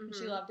one, and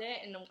she loved it,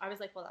 and I was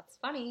like, well, that's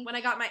funny. When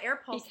I got my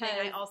Air Pulse thing,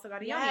 I also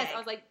got a Yoni egg. I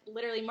was like,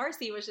 literally,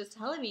 Marcy was just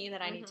telling me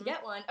that I need to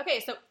get one.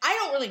 Okay, so I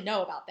don't really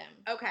know about them.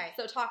 Okay.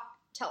 So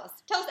tell us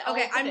all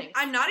okay, the things.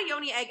 I'm not a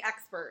Yoni egg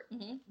expert.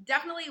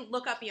 Definitely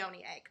look up Yoni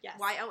egg. Yes.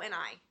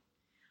 YONI.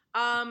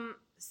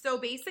 So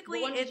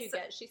basically, what did you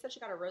get? She said she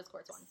got a rose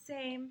quartz one.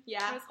 Same.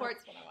 Yeah. Rose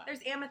quartz.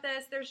 There's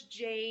amethyst. There's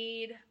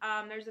jade.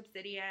 There's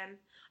obsidian.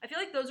 I feel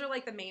like those are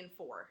like the main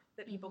 4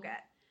 that people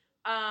get.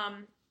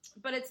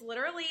 But it's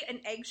literally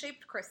an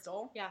egg-shaped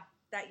crystal.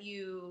 That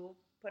you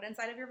put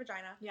inside of your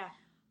vagina.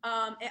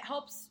 It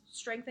helps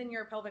strengthen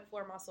your pelvic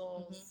floor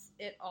muscles.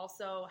 It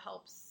also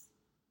helps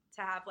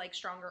to have like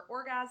stronger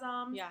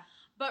orgasms.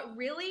 But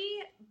really,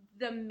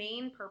 the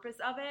main purpose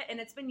of it, and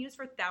it's been used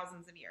for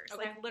thousands of years,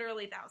 like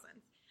literally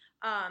thousands.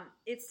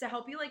 It's to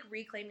help you like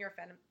reclaim your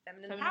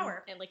feminine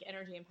power and like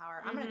energy and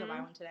power. I'm gonna go buy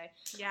one today.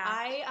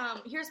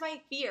 Here's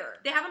my fear.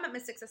 They have them at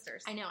Mystic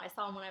Sisters. I know. I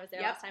saw them when I was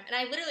there last time, and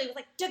I literally was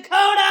like,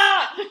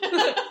 Dakota,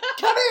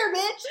 come here,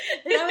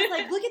 bitch. And I was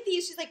like, look at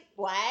these. She's like,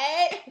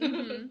 what?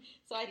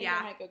 So I think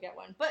I might go get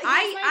one. But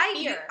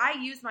I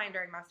use mine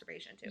during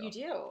masturbation too. You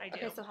do? I do.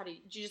 Okay, so how do you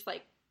just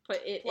like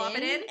put it plop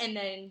it in, and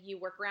then you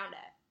work around it?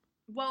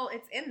 Well,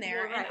 it's in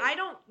there, and I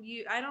don't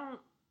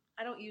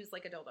use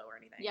like a dildo or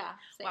anything. Yeah.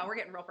 Same. Wow, we're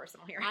getting real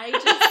personal here. I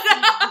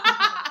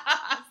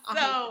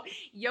So,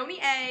 Yoni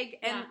egg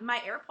and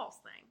my Air Pulse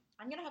thing.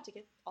 I'm going to have to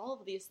get all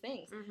of these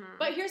things.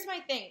 But here's my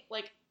thing.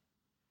 Like,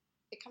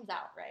 it comes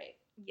out, right?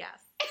 Yes.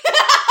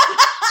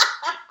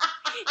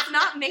 It's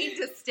not made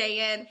to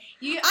stay in.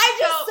 I'm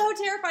just so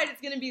terrified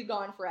it's going to be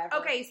gone forever.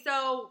 Okay,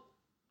 so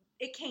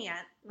it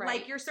can't. Right.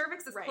 Like, your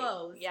cervix is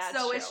closed. Yeah,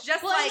 so it's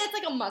just like... Well, it's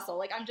like a muscle.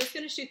 Like, I'm just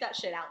going to shoot that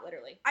shit out,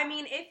 literally. I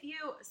mean,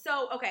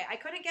 okay, I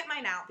couldn't get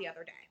mine out the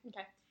other day.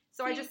 Okay.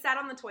 So I just sat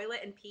on the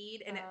toilet and peed,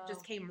 and it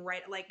just came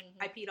right, like,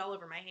 I peed all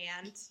over my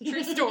hand.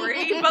 True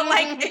story. But,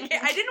 like, I didn't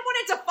want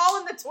it to fall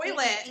in the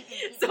toilet.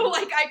 So,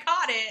 like, I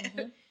caught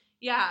it.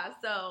 Yeah,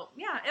 so,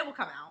 yeah, it will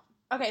come out.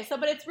 Okay, so,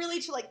 but it's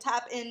really to, like,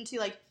 tap into,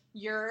 like,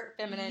 your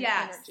feminine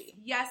energy.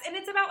 Yes, and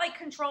it's about, like,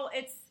 control.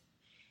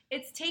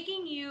 It's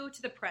taking you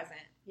to the present.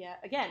 Yeah,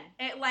 again.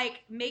 It,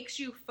 like, makes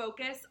you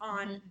focus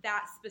on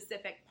that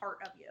specific part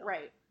of you.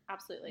 Right.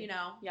 Absolutely. You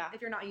know? Yeah.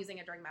 If you're not using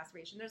it during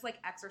masturbation. There's, like,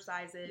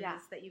 exercises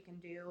that you can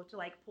do to,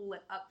 like, pull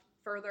it up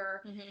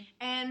further.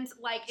 And,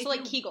 like... So,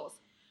 like, Kegels.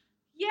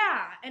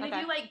 Yeah. And if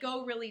you, like,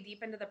 go really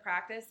deep into the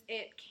practice,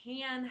 it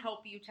can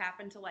help you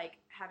tap into, like,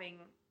 having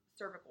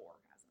cervical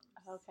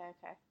orgasms.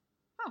 Okay.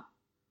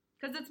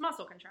 Because it's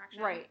muscle contraction.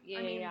 Right. Yeah,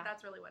 I mean,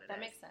 that's really what it is. That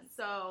makes sense.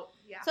 So,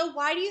 yeah. So,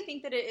 why do you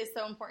think that it is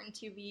so important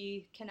to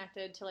be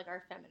connected to, like,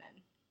 our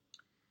feminine?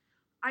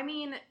 I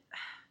mean,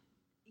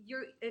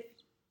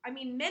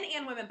 men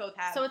and women both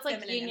have. So it's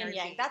like yin and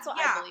yang. That's what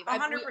I believe.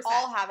 100%. We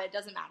all have it.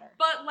 Doesn't matter.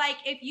 But like,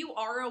 if you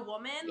are a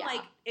woman,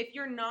 like, if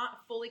you're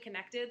not fully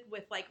connected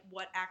with like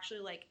what actually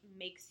like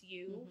makes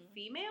you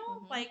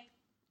female, like,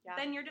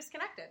 then you're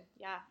disconnected.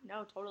 Yeah.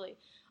 No, totally.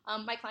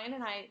 My client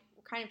and I,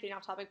 we're kind of getting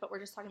off topic, but we're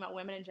just talking about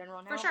women in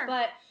general now. For sure.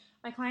 But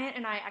my client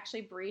and I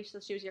actually briefed.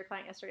 So she was your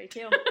client yesterday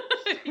too.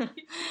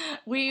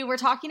 We were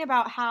talking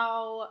about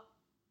how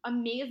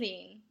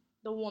amazing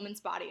the woman's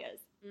body is.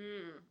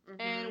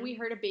 And we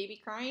heard a baby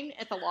crying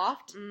at the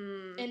loft,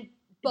 and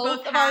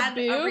both of our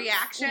boobs a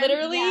reaction.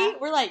 Literally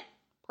were like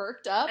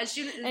perked up. As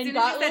soon as you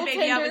got said baby,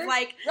 tender. I was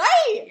like,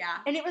 right, yeah.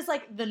 And it was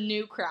like the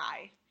new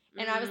cry,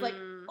 and I was like,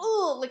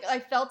 ooh, like I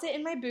felt it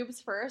in my boobs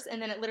first,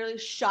 and then it literally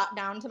shot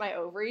down to my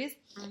ovaries.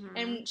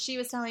 And she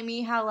was telling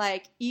me how,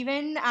 like,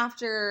 even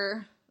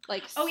after,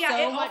 like, it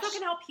also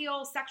can help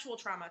heal sexual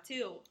trauma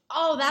too.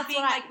 Oh, that's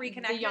being what like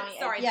reconnected.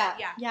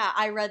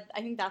 I read.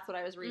 I think that's what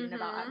I was reading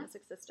about at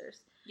Mystic Sisters.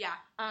 Yeah.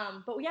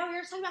 But yeah, we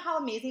were talking about how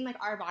amazing like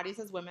our bodies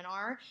as women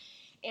are,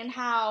 and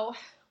how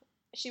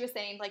she was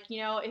saying like,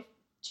 you know, if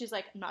she's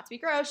like, not to be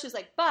gross, she's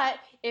like, but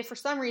if for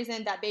some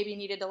reason that baby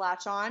needed to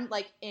latch on,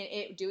 like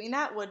it doing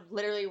that would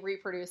literally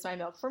reproduce my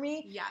milk for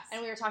me. Yes.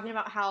 And we were talking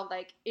about how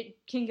like it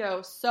can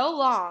go so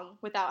long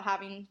without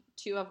having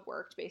to have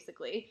worked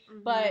basically,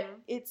 but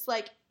it's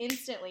like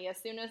instantly as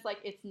soon as like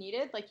it's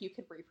needed, like you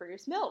could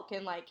reproduce milk,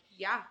 and like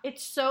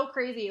it's so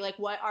crazy like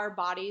what our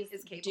bodies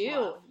is capable do.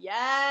 Of.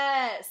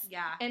 Yes.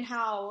 Yeah. And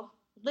how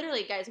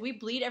literally, guys, we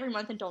bleed every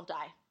month and don't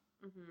die.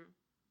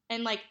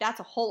 And, like, that's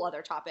a whole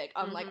other topic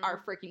on, like,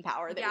 our freaking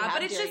power that we have.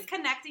 But it's just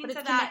connecting to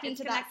that. It's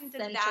connecting to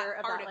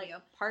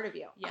that part of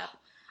you. Yep.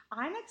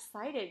 I'm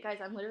excited. Guys,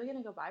 I'm literally going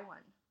to go buy one.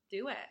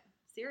 Do it.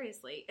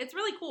 Seriously. It's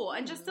really cool.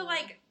 And just to,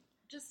 like,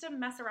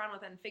 mess around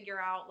with it and figure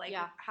out, like,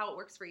 how it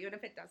works for you. And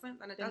if it doesn't,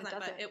 then it doesn't.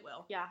 But it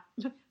will. Yeah.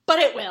 But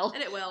it will.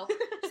 And it will.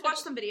 Just watch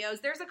some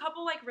videos. There's a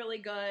couple, like, really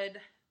good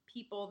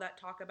people that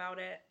talk about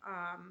it.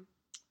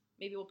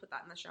 Maybe we'll put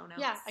that in the show notes.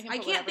 Yeah, I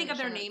can't think of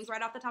their names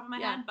right off the top of my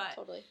head, but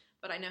totally.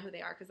 But I know who they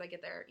are because I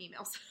get their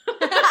emails.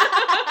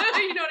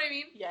 You know what I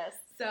mean? Yes.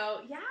 So,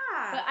 yeah.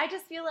 But I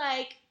just feel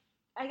like,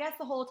 I guess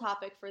the whole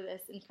topic for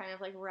this, and kind of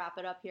like wrap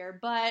it up here,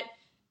 but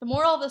the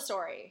moral of the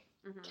story,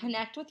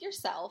 connect with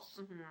yourself.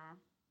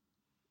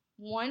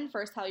 One,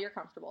 first, how you're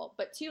comfortable.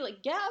 But two,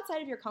 like, get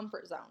outside of your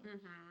comfort zone.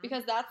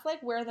 Because that's,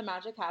 like, where the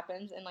magic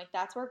happens. And, like,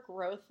 that's where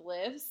growth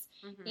lives.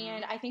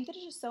 And I think that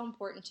it's just so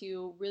important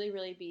to really,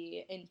 really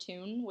be in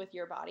tune with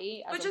your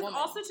body as a woman. Which is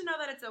also to know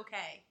that it's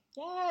okay.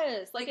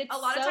 Yes. Like it's a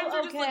lot of times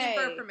we're just looking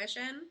for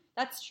permission.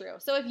 That's true.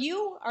 So if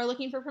you are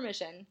looking for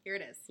permission. Here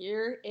it is.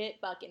 Here it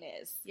fucking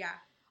is. Yeah.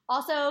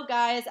 Also,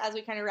 guys, as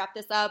we kind of wrap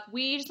this up,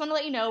 we just want to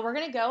let you know we're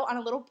going to go on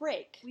a little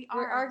break. We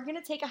are going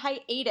to take a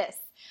hiatus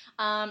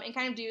and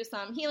kind of do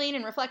some healing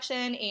and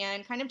reflection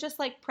and kind of just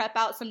like prep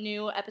out some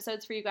new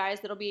episodes for you guys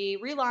that'll be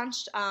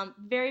relaunched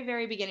very,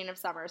 very beginning of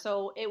summer.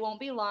 So it won't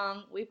be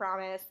long, we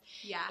promise.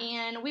 Yeah.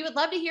 And we would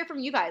love to hear from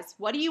you guys.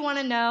 What do you want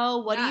to know?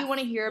 What do you want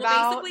to hear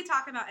about? We'll basically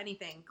talk about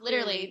anything.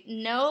 Literally,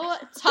 no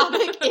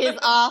topic is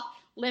off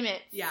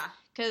limits. Yeah.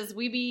 Because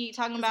we be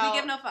talking about... we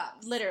give no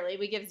fucks. Literally,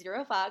 we give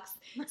 0 fucks.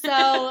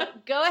 So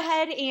go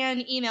ahead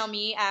and email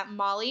me at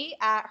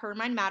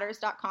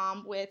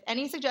molly@hermindmatters.com with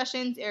any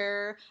suggestions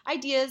or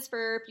ideas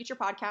for future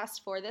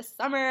podcasts for this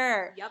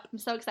summer. Yep. I'm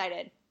so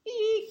excited.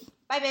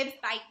 Bye, babes.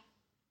 Bye.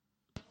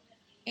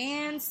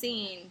 And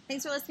scene.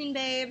 Thanks for listening,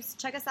 babes.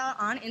 Check us out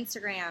on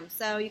Instagram.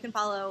 So you can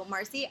follow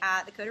Marcy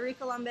at the Coterie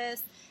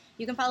Columbus.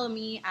 You can follow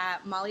me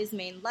at Molly's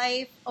Main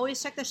Life.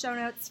 Always check the show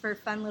notes for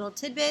fun little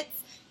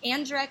tidbits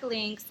and direct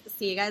links.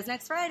 See you guys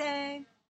next Friday.